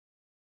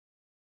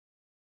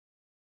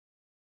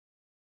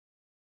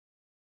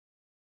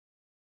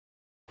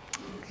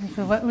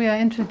So what we are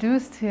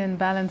introduced here in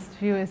Balanced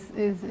View is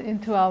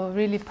into our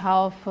really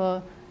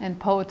powerful and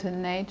potent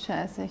nature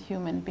as a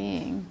human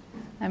being.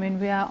 I mean,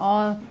 we are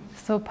all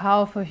so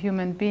powerful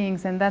human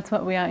beings, and that's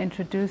what we are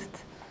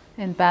introduced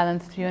in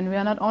Balanced View. And we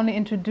are not only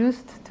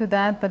introduced to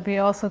that, but we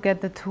also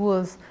get the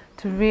tools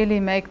to really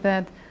make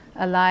that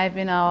alive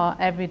in our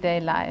everyday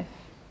life.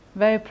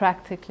 Very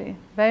practically,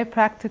 very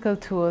practical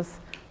tools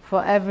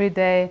for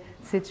everyday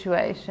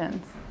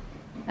situations.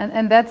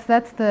 And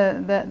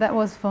that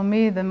was for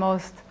me the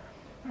most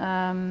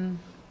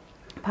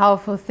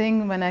powerful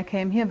thing when I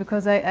came here,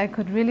 because I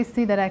could really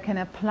see that I can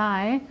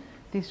apply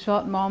these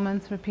short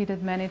moments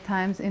repeated many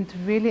times into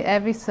really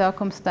every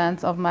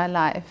circumstance of my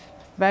life,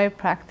 very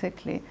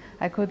practically.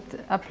 I could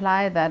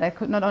apply that. I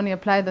could not only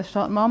apply the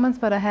short moments,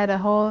 but I had a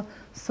whole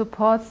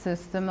support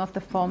system of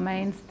the 4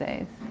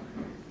 mainstays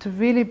to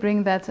really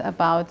bring that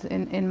about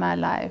in my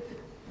life.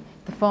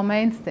 The 4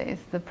 mainstays,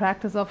 the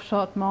practice of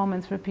short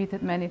moments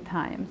repeated many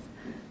times,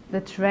 the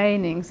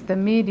trainings, the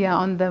media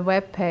on the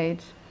web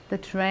page, the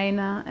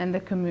trainer and the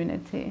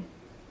community.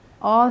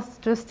 All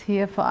just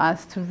here for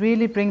us to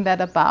really bring that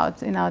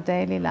about in our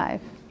daily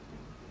life.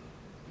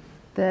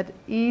 That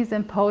ease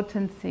and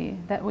potency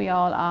that we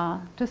all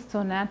are, just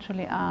so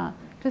naturally are,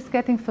 just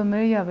getting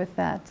familiar with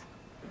that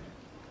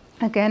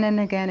again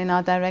and again in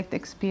our direct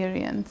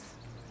experience.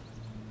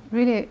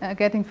 Really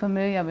getting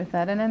familiar with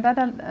that, and then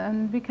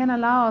that we can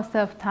allow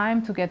ourselves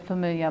time to get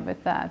familiar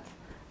with that.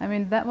 I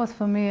mean, that was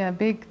for me a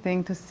big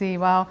thing to see.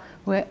 Wow,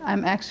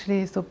 I'm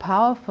actually so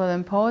powerful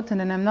and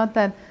potent, and I'm not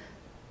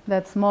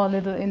that small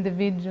little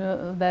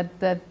individual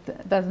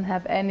that doesn't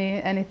have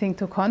anything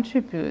to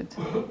contribute.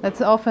 That's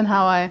often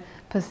how I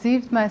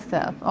perceived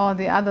myself. All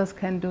the others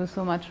can do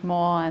so much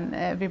more, and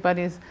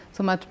everybody's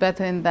so much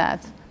better in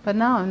that. But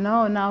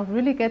now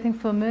really getting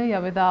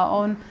familiar with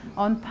our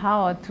own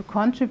power to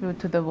contribute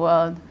to the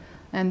world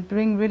and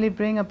really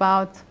bring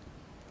about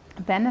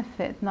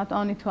benefit, not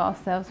only to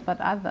ourselves but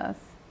others.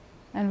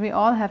 And we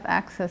all have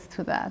access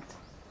to that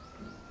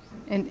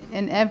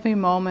in every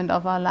moment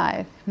of our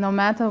life, no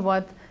matter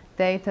what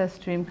data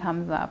stream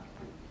comes up.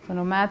 So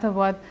no matter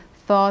what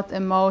thought,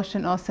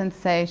 emotion or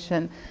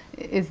sensation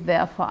is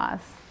there for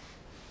us.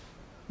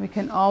 We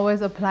can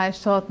always apply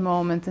short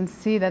moments and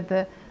see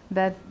that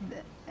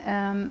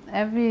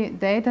every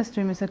data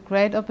stream is a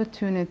great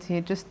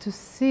opportunity just to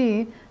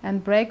see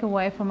and break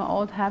away from an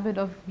old habit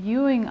of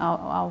viewing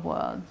our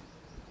world.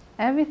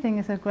 Everything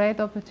is a great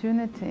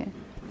opportunity.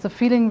 So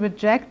feeling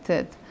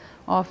rejected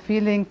or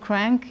feeling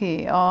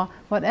cranky or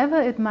whatever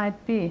it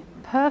might be,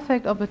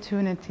 perfect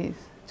opportunities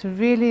to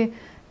really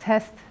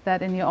test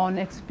that in your own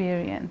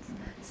experience.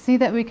 See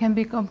that we can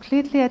be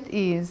completely at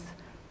ease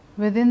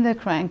within the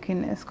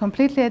crankiness,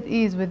 completely at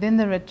ease within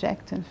the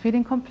rejection,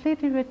 feeling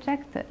completely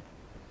rejected.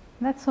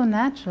 That's so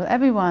natural.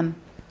 Everyone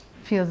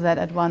feels that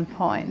at one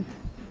point,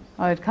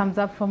 or it comes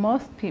up for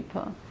most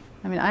people.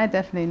 I mean, I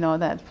definitely know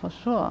that for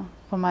sure,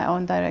 from my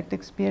own direct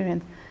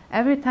experience.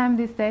 Every time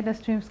these data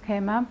streams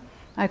came up,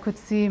 I could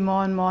see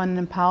more and more an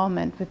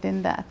empowerment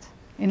within that,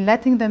 in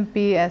letting them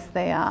be as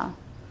they are,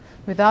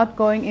 without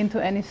going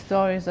into any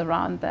stories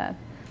around that,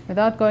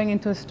 without going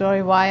into a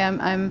story why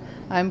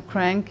I'm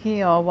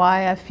cranky or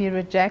why I feel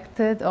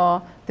rejected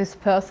or this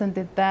person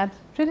did that.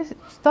 Really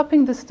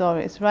stopping the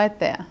stories right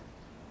there.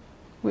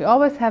 We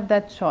always have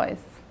that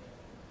choice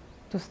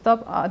to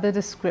stop the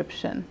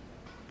description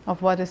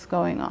of what is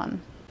going on.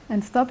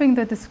 And stopping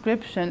the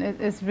description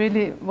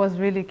was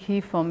really key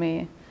for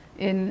me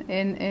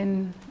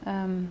in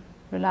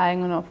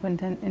relying on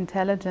open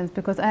intelligence,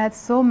 because I had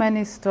so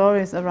many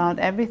stories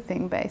around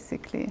everything,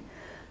 basically,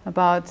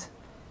 about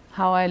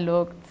how I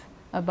looked,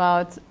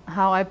 about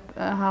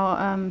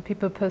how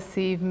people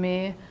perceive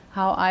me,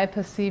 how I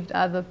perceived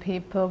other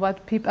people,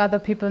 what other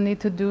people need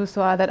to do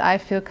so that I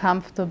feel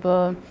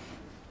comfortable.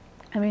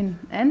 I mean,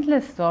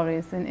 endless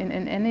stories in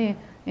any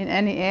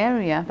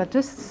area, but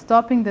just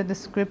stopping the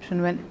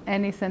description when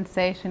any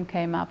sensation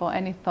came up or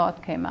any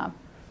thought came up,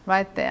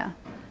 right there.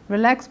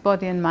 Relax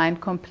body and mind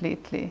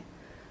completely.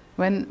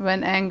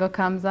 When anger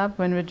comes up,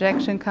 when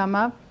rejection comes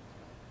up,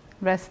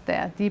 rest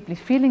there deeply,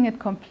 feeling it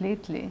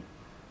completely.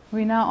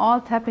 We're now all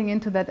tapping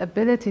into that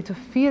ability to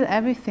feel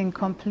everything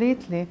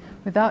completely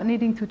without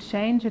needing to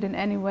change it in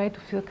any way to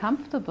feel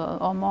comfortable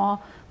or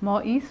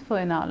more easeful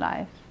in our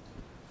life.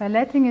 By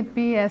letting it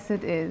be as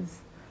it is,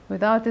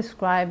 without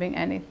describing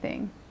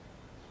anything.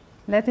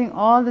 Letting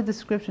all the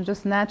description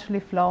just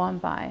naturally flow on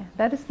by.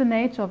 That is the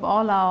nature of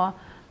all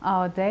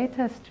our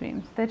data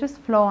streams. They just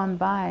flow on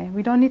by.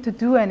 We don't need to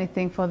do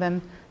anything for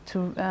them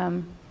to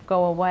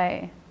go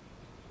away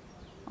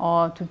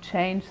or to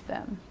change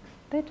them.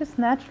 They just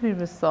naturally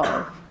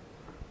resolve.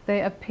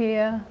 They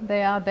appear,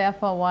 they are there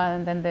for a while,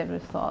 and then they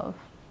resolve.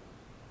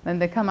 Then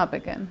they come up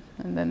again,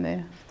 and then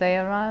they stay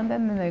around,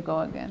 and then they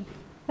go again.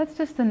 That's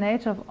just the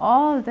nature of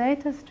all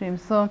data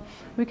streams. So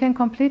we can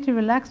completely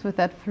relax with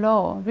that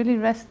flow, really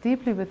rest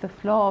deeply with the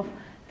flow of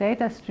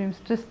data streams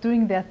just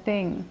doing their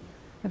thing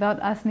without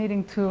us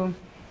needing to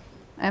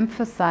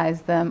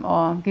emphasize them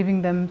or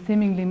giving them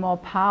seemingly more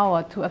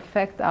power to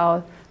affect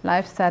our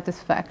life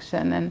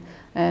satisfaction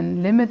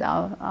and limit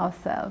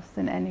ourselves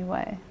in any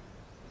way.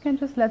 We can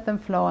just let them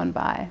flow on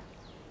by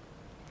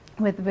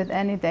with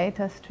any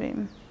data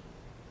stream.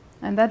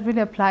 And that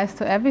really applies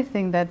to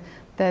everything that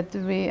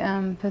we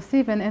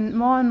perceive. And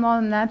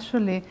more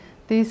naturally,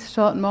 these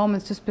short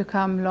moments just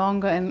become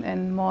longer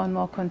and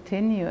more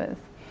continuous.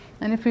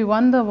 And if we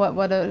wonder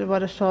what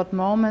a short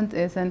moment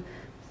is, and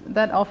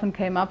that often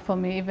came up for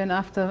me even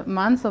after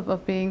months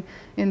of being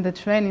in the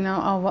training,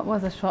 oh, what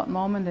was a short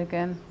moment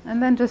again?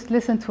 And then just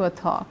listen to a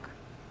talk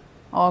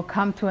or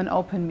come to an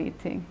open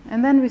meeting.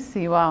 And then we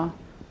see, wow,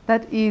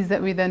 that ease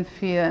that we then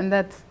feel, and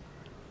that's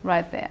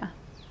right there.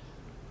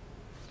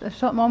 A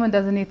short moment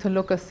doesn't need to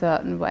look a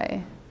certain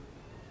way.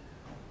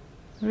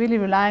 Really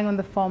relying on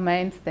the four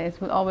mainstays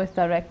will always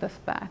direct us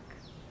back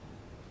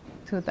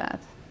to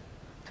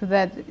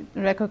that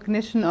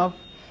recognition of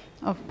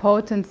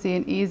potency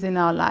and ease in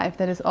our life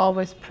that is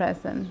always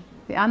present.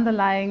 The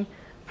underlying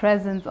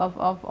presence of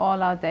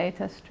all our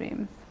data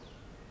streams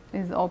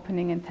is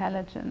opening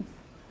intelligence.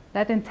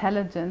 That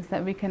intelligence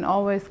that we can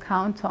always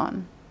count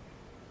on.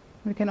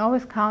 We can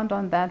always count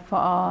on that for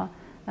our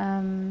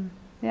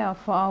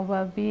for our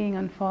well-being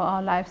and for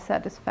our life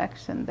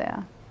satisfaction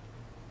there.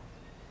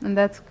 And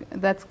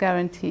that's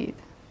guaranteed.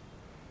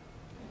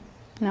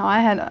 Now, I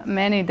had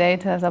many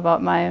data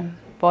about my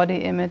body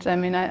image. I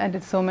mean, I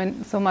did so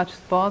much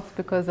sports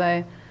because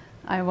I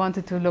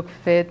wanted to look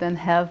fit and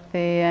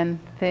healthy and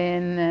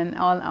thin and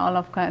all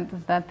of kinds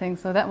of that thing.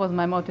 So that was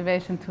my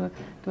motivation to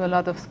do a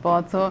lot of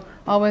sports. So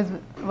always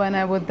when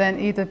I would then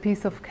eat a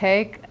piece of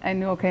cake, I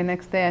knew, okay,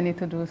 next day I need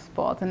to do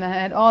sport. And I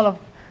had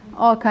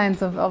all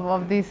kinds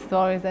of these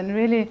stories, and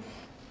really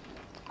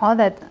all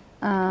that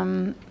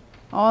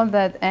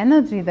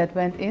energy that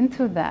went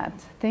into that,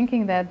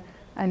 thinking that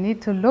I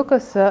need to look a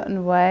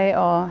certain way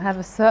or have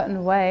a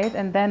certain weight,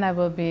 and then I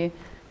will be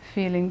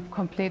feeling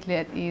completely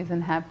at ease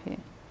and happy.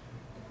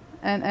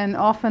 And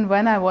often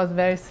when I was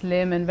very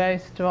slim and very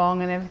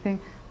strong and everything,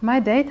 my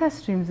data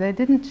streams, they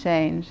didn't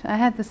change. I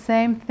had the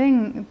same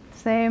thing,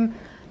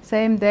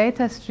 same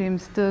data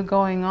streams still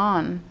going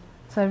on.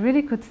 So I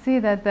really could see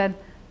that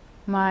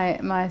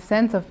my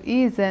sense of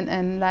ease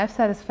and life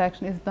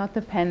satisfaction is not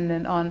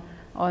dependent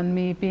on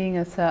me being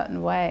a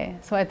certain way.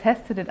 So I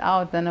tested it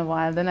out then a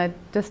while. Then I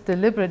just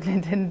deliberately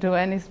didn't do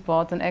any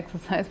sport and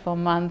exercise for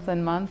months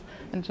and months,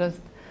 and just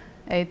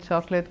ate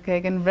chocolate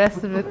cake and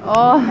rested with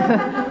all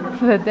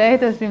the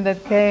data stream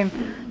that came,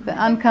 the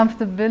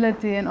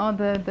uncomfortability and all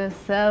the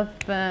self,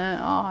 oh,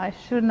 I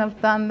shouldn't have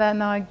done that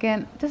now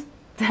again, just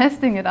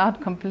testing it out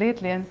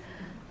completely. And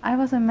I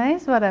was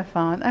amazed what I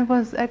found.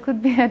 I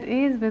could be at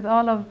ease with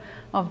all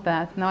of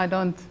that. Now, I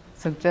don't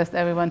suggest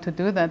everyone to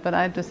do that, but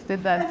I just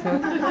did that to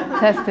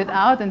test it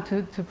out and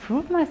to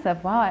prove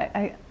myself, wow,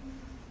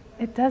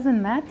 it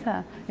doesn't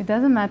matter. It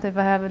doesn't matter if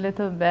I have a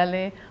little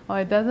belly, or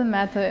it doesn't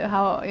matter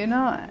how, you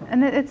know,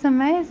 and it's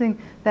amazing,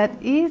 that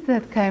ease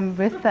that came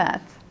with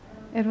that.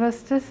 It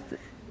was just,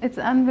 it's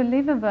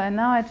unbelievable. And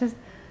now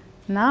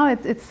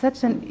it's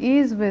such an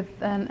ease with,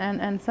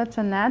 and such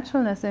a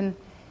naturalness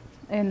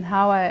in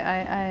how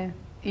I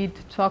eat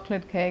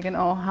chocolate cake and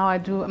how I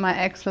do my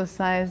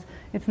exercise.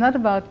 It's not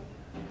about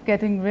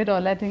getting rid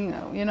or letting,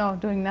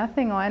 doing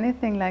nothing or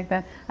anything like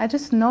that. I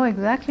just know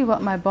exactly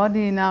what my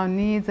body now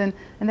needs, and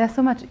there's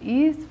so much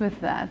ease with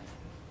that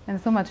and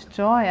so much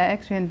joy. I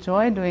actually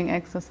enjoy doing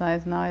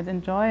exercise now. I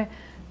enjoy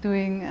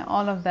doing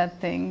all of that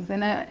things,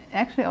 and I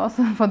actually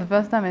also for the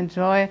first time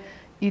enjoy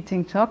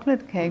eating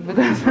chocolate cake,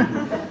 because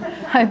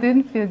I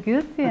didn't feel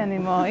guilty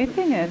anymore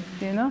eating it,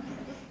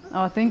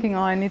 or thinking,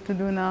 I need to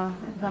do now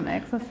some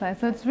exercise.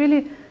 So it's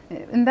really,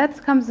 and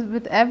that comes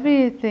with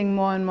everything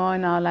more and more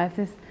in our life,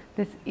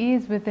 this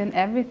ease within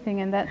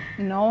everything, and that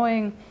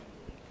knowing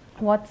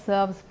what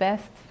serves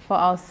best for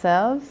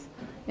ourselves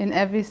in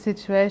every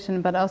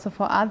situation, but also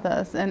for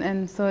others.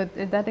 And so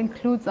that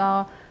includes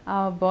our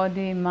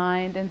body,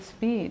 mind, and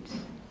speech.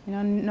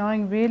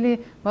 Knowing really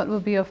what will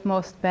be of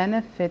most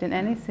benefit in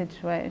any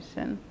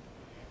situation.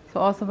 So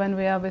also when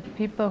we are with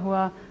people who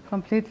are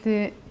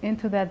completely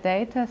into their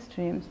data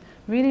streams,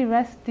 really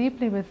rest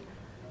deeply with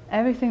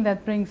everything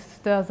that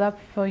stirs up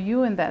for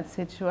you in that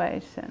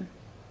situation.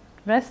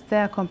 Rest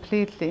there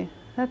completely.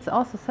 That's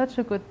also such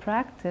a good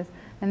practice.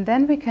 And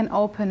then we can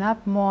open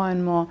up more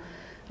and more.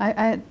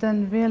 I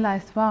then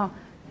realized, wow,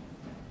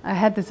 I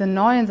had this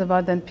annoyance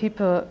about then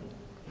people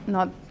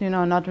not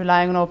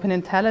relying on open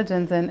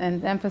intelligence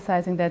and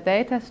emphasizing their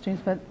data streams,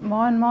 but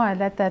more and more I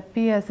let that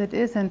be as it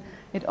is, and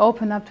it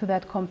opened up to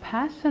that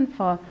compassion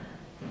for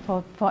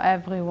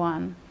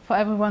everyone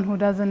who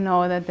doesn't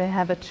know that they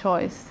have a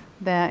choice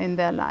there in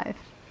their life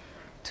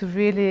to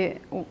really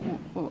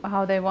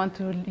how they want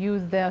to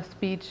use their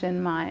speech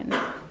and mind.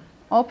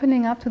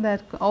 Opening up to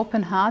that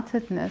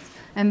open-heartedness,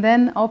 and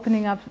then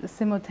opening up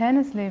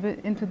simultaneously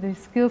into the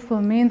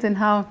skillful means in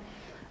how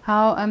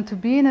to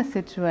be in a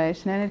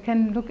situation, and it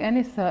can look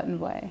any certain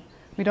way.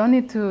 We don't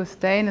need to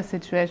stay in a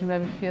situation where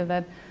we feel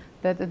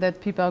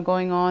that people are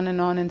going on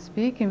and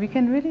speaking. We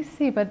can really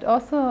see, but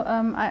also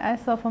I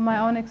saw from my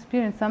own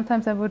experience,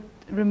 sometimes I would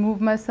remove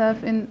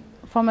myself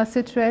from a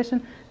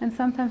situation, and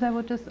sometimes I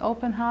would just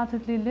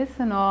open-heartedly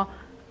listen or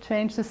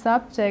change the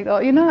subject,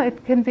 or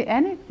it can be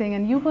anything,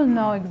 and you will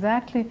know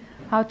exactly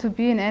how to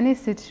be in any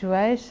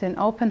situation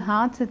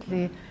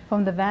open-heartedly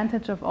from the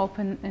vantage of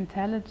open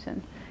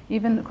intelligence,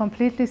 even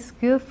completely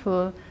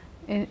skillful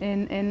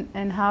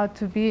in how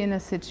to be in a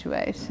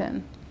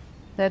situation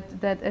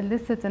that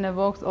elicits and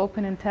evokes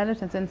open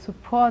intelligence and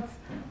supports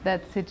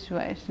that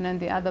situation and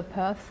the other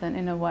person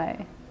in a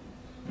way.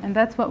 And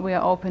that's what we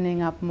are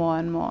opening up more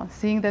and more,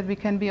 seeing that we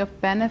can be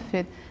of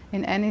benefit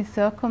in any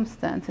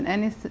circumstance, in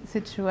any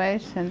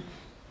situation,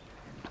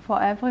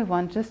 for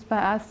everyone, just by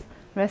us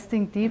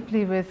resting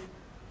deeply with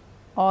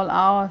all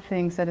our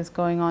things that is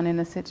going on in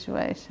a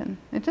situation.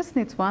 It just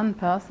needs one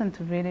person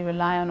to really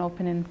rely on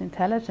open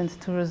intelligence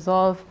to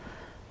resolve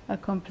a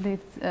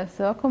complete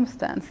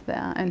circumstance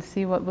there and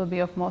see what will be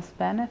of most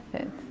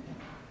benefit.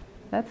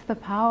 That's the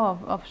power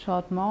of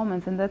short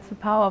moments, and that's the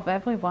power of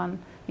everyone.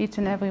 Each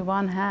and every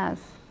one has.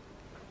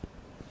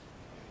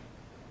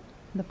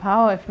 The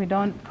power, if we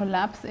don't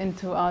collapse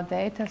into our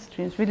data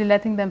streams, really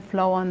letting them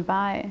flow on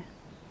by.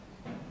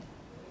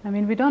 I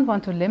mean, we don't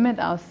want to limit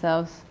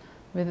ourselves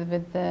with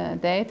the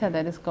data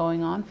that is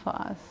going on for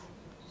us.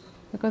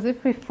 Because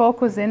if we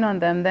focus in on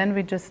them, then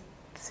we just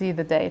see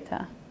the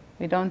data.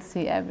 We don't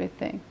see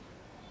everything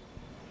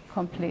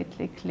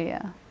completely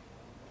clear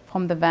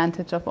from the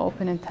vantage of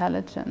open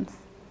intelligence.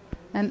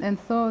 And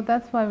so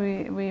that's why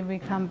we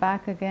come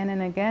back again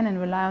and again and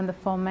rely on the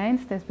Four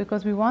Mainstays,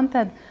 because we want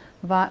that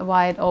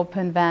wide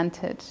open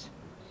vantage,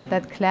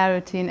 that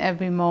clarity in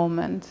every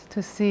moment,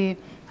 to see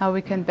how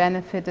we can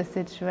benefit a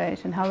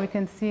situation, how we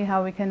can see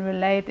how we can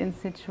relate in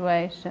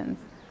situations,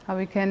 how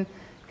we can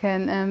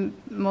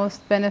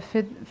most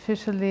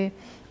beneficially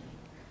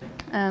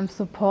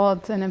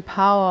support and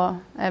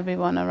empower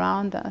everyone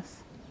around us.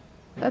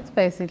 That's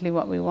basically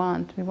what we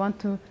want. We want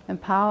to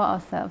empower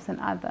ourselves and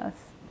others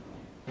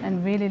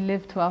and really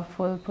live to our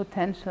full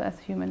potential as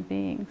human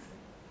beings.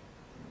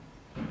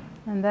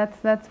 And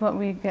that's what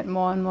we get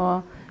more and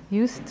more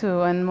used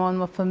to and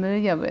more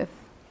familiar with,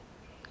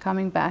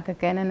 coming back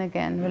again and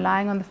again,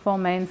 relying on the Four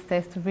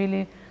Mainstays to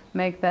really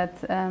make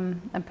that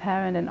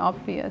apparent and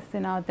obvious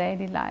in our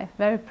daily life,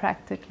 very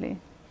practically.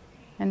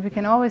 And we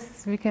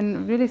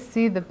can really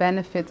see the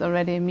benefits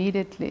already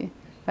immediately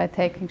by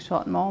taking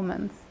short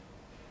moments.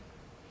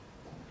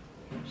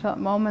 Short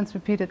moments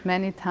repeated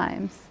many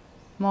times,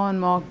 more and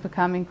more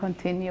becoming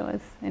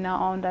continuous in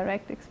our own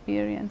direct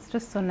experience,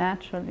 just so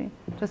naturally,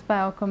 just by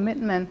our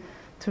commitment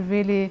to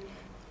really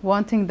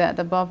wanting that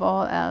above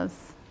all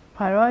else,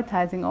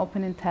 prioritizing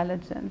open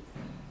intelligence,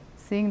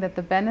 seeing that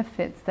the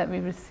benefits that we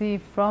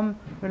receive from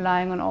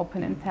relying on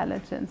open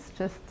intelligence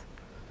just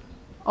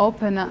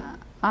open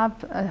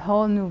up a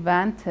whole new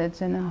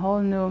vantage and a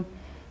whole new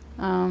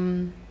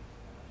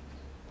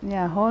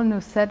whole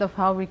new set of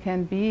how we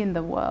can be in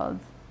the world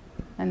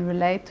and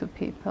relate to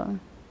people.